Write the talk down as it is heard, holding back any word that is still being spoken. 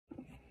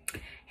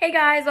Hey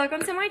guys,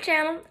 welcome to my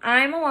channel.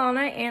 I'm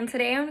Alana and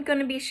today I'm going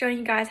to be showing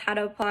you guys how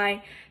to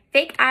apply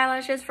fake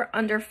eyelashes for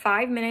under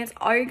 5 minutes.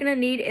 All you're going to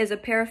need is a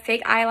pair of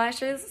fake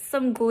eyelashes,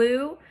 some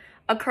glue,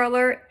 a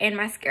curler, and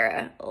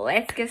mascara.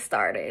 Let's get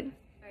started.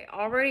 I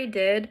already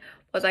did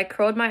was I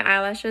curled my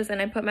eyelashes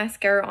and I put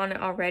mascara on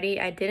it already.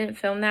 I didn't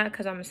film that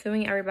because I'm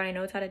assuming everybody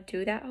knows how to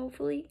do that,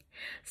 hopefully.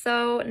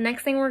 So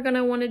next thing we're going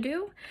to want to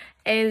do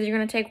is you're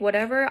going to take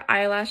whatever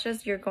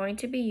eyelashes you're going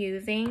to be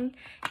using.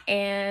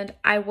 And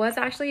I was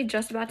actually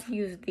just about to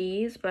use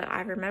these, but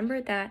I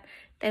remembered that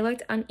they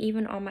looked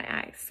uneven on my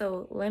eyes.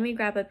 So let me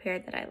grab a pair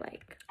that I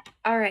like.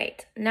 All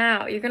right,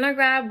 now you're going to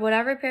grab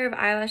whatever pair of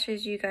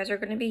eyelashes you guys are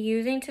going to be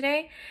using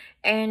today.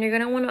 And you're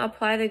going to want to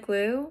apply the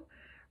glue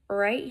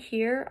right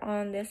here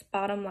on this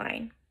bottom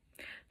line.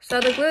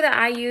 So the glue that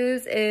I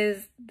use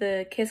is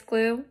the Kiss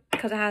glue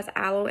because it has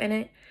aloe in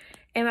it.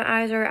 And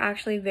my eyes are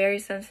actually very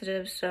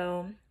sensitive,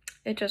 so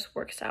it just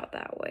works out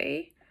that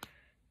way.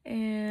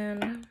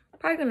 And I'm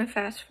probably going to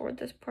fast forward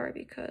this part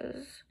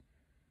because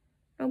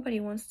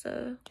nobody wants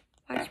to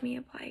watch me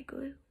apply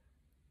glue.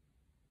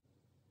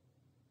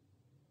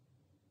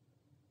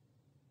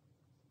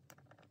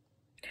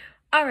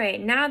 All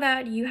right, now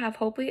that you have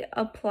hopefully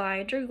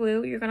applied your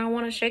glue, you're going to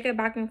want to shake it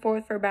back and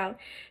forth for about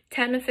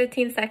 10 to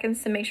 15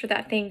 seconds to make sure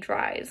that thing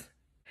dries.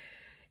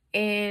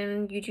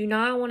 And you do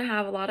not want to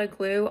have a lot of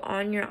glue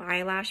on your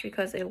eyelash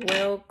because it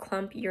will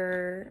clump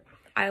your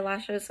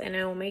eyelashes and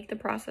it will make the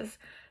process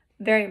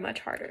very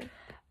much harder.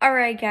 All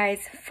right,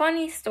 guys,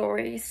 funny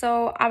story.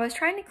 So I was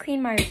trying to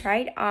clean my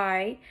right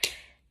eye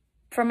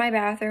from my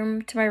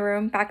bathroom to my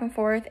room back and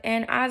forth.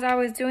 And as I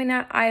was doing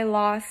that, I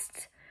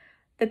lost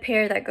the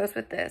pair that goes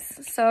with this.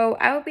 So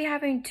I will be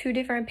having two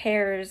different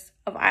pairs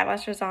of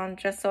eyelashes on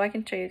just so I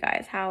can show you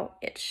guys how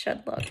it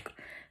should look.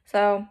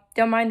 So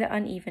don't mind the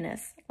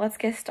unevenness. Let's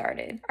get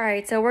started. All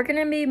right, so we're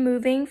gonna be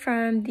moving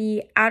from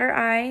the outer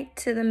eye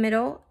to the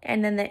middle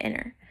and then the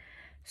inner.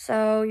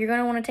 So you're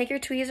gonna wanna take your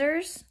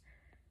tweezers,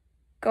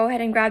 go ahead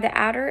and grab the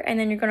outer, and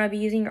then you're gonna be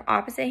using your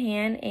opposite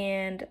hand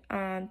and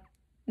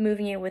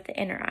moving it with the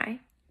inner eye.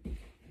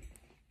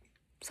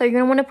 So you're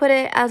going to want to put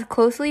it as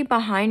closely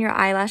behind your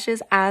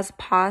eyelashes as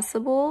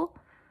possible.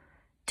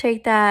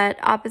 Take that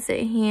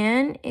opposite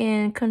hand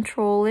and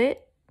control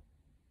it.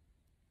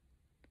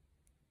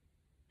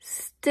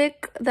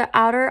 Stick the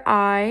outer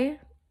eye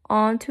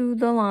onto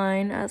the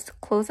line as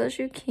close as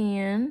you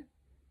can.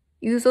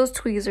 Use those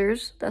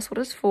tweezers, that's what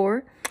it's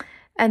for.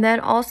 And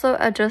then also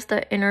adjust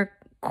the inner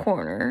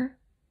corner.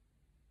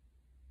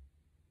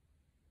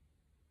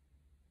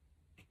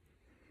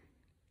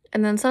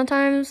 And then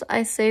sometimes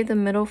I save the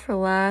middle for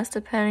last,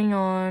 depending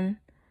on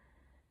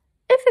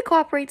if it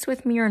cooperates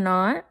with me or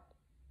not.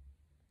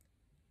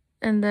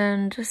 And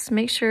then just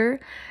make sure.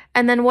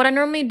 And then what I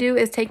normally do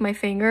is take my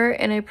finger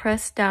and I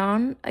press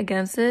down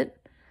against it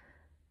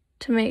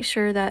to make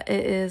sure that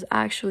it is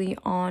actually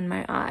on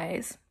my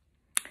eyes.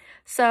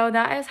 So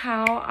that is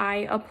how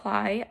I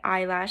apply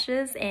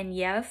eyelashes, and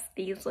yes,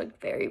 these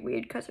look very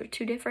weird because they're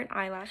two different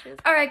eyelashes.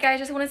 All right, guys,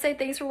 just want to say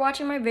thanks for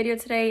watching my video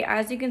today.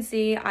 As you can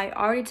see, I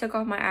already took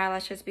off my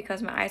eyelashes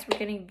because my eyes were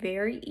getting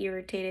very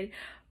irritated,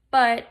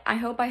 but I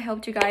hope I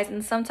helped you guys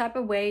in some type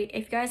of way.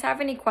 If you guys have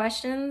any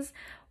questions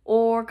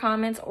or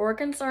comments or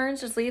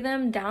concerns, just leave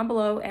them down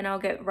below and I'll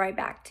get right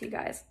back to you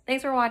guys.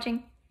 Thanks for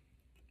watching.